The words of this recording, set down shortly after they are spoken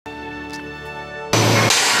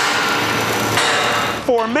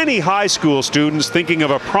For many high school students thinking of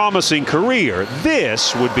a promising career,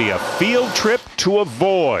 this would be a field trip to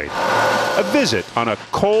avoid. A visit on a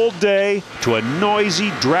cold day to a noisy,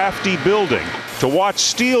 drafty building to watch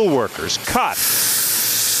steel workers cut,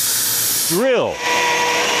 drill,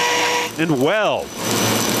 and weld.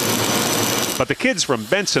 But the kids from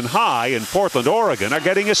Benson High in Portland, Oregon are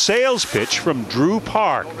getting a sales pitch from Drew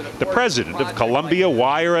Park, the president of Columbia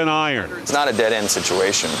Wire and Iron. It's not a dead-end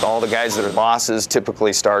situation. All the guys that are bosses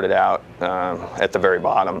typically started out at the very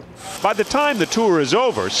bottom. By the time the tour is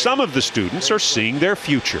over, some of the students are seeing their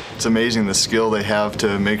future. It's amazing the skill they have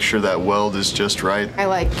to make sure that weld is just right. I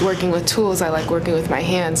like working with tools. I like working with my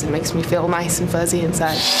hands. It makes me feel nice and fuzzy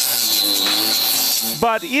inside.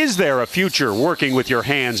 But is there a future working with your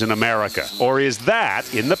hands in America, or is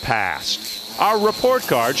that in the past? Our report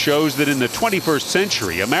card shows that in the 21st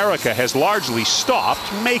century, America has largely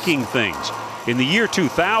stopped making things. In the year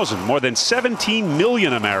 2000, more than 17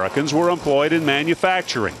 million Americans were employed in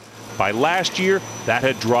manufacturing. By last year, that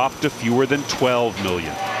had dropped to fewer than 12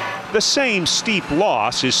 million. The same steep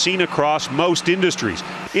loss is seen across most industries.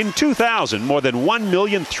 In 2000, more than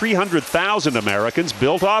 1,300,000 Americans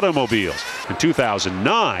built automobiles. In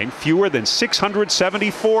 2009, fewer than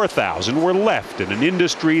 674,000 were left in an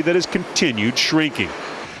industry that has continued shrinking.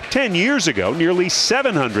 10 years ago, nearly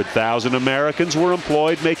 700,000 Americans were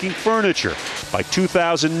employed making furniture. By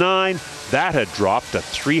 2009, that had dropped to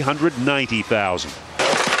 390,000.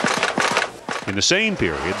 In the same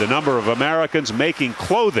period, the number of Americans making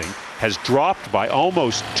clothing has dropped by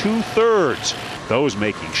almost 2/3. Those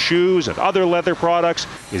making shoes and other leather products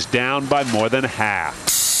is down by more than half.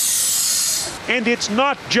 And it's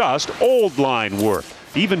not just old line work.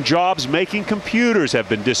 Even jobs making computers have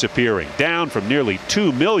been disappearing, down from nearly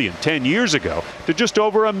 2 million 10 years ago to just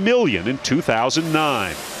over 1 million in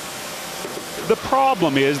 2009. The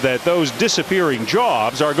problem is that those disappearing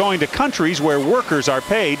jobs are going to countries where workers are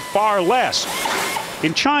paid far less.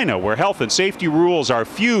 In China, where health and safety rules are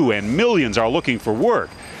few and millions are looking for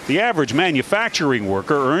work, the average manufacturing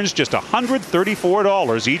worker earns just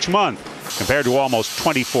 $134 each month, compared to almost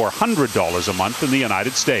 $2,400 a month in the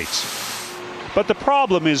United States. But the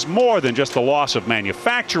problem is more than just the loss of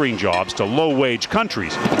manufacturing jobs to low-wage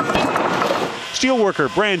countries. Steelworker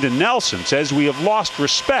Brandon Nelson says we have lost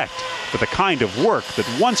respect for the kind of work that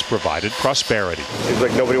once provided prosperity. Seems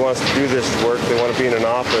like nobody wants to do this work. They want to be in an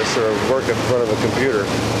office or work in front of a computer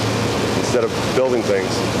instead of building things.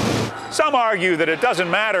 Some argue that it doesn't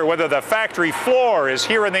matter whether the factory floor is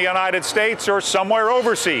here in the United States or somewhere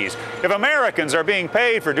overseas. If Americans are being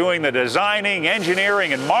paid for doing the designing,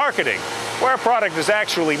 engineering, and marketing, where a product is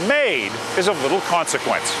actually made is of little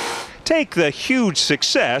consequence. Take the huge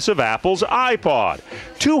success of Apple's iPod.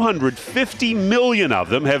 250 million of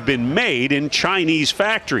them have been made in Chinese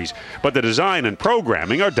factories, but the design and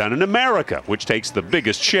programming are done in America, which takes the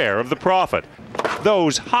biggest share of the profit.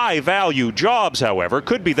 Those high-value jobs, however,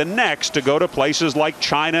 could be the next to go to places like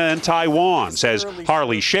China and Taiwan, says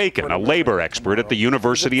Harley Shaken, a labor expert at the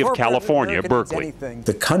University of California, Berkeley.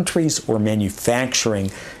 The countries where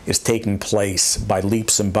manufacturing is taking place by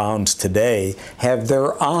leaps and bounds today have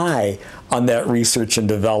their eye on that research and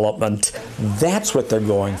development. That's what they're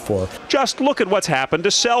going for. Just look at what's happened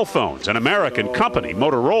to cell phones. An American company,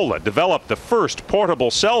 Motorola, developed the first portable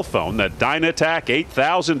cell phone, the Dynatac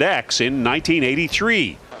 8000X, in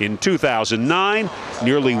 1983. In 2009,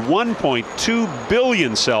 nearly 1.2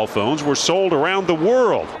 billion cell phones were sold around the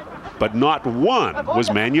world, but not one was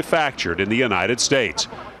manufactured in the United States.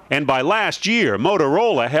 And by last year,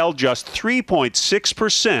 Motorola held just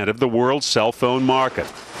 3.6% of the world's cell phone market.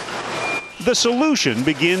 The solution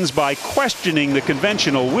begins by questioning the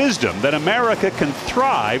conventional wisdom that America can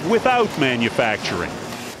thrive without manufacturing.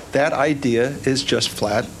 That idea is just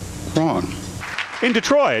flat wrong. In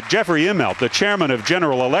Detroit, Jeffrey Immelt, the chairman of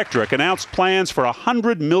General Electric, announced plans for a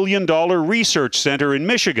 $100 million research center in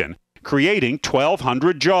Michigan, creating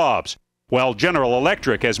 1,200 jobs. While General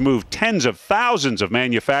Electric has moved tens of thousands of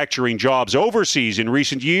manufacturing jobs overseas in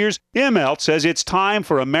recent years, Immelt says it's time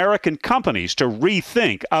for American companies to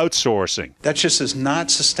rethink outsourcing. That just is not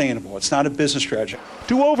sustainable. It's not a business strategy.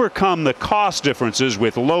 To overcome the cost differences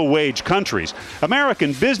with low-wage countries,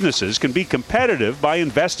 American businesses can be competitive by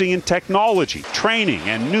investing in technology, training,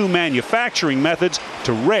 and new manufacturing methods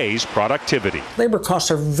to raise productivity. Labor costs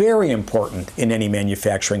are very important in any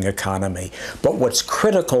manufacturing economy, but what's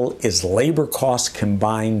critical is labor costs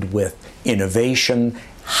combined with innovation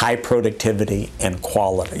high productivity and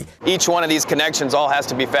quality. Each one of these connections all has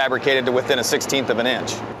to be fabricated to within a 1/16 of an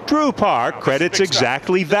inch. Drew Park credits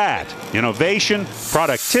exactly that: innovation,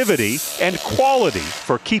 productivity, and quality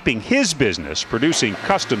for keeping his business producing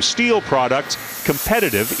custom steel products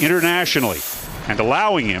competitive internationally, and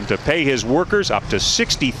allowing him to pay his workers up to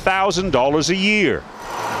 $60,000 a year.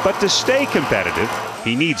 But to stay competitive,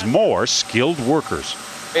 he needs more skilled workers.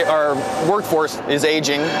 Our workforce is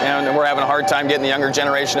aging, and we're having a hard time getting the younger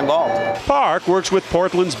generation involved. Park works with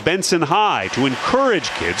Portland's Benson High to encourage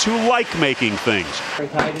kids who like making things.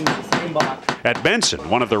 At Benson,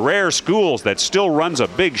 one of the rare schools that still runs a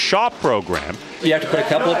big shop program, you have to put a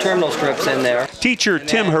couple of terminal strips in there. Teacher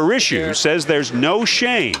Tim Harishu says there's no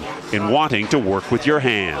shame in wanting to work with your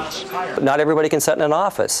hands. Not everybody can sit in an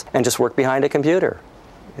office and just work behind a computer.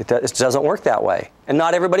 It doesn't work that way. And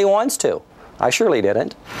not everybody wants to. I surely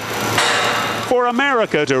didn't. For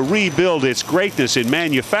America to rebuild its greatness in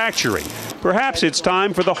manufacturing, perhaps it's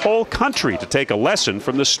time for the whole country to take a lesson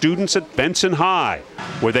from the students at Benson High,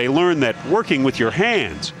 where they learn that working with your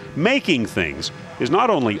hands, making things, is not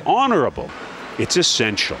only honorable, it's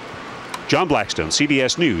essential. John Blackstone,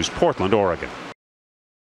 CBS News, Portland, Oregon.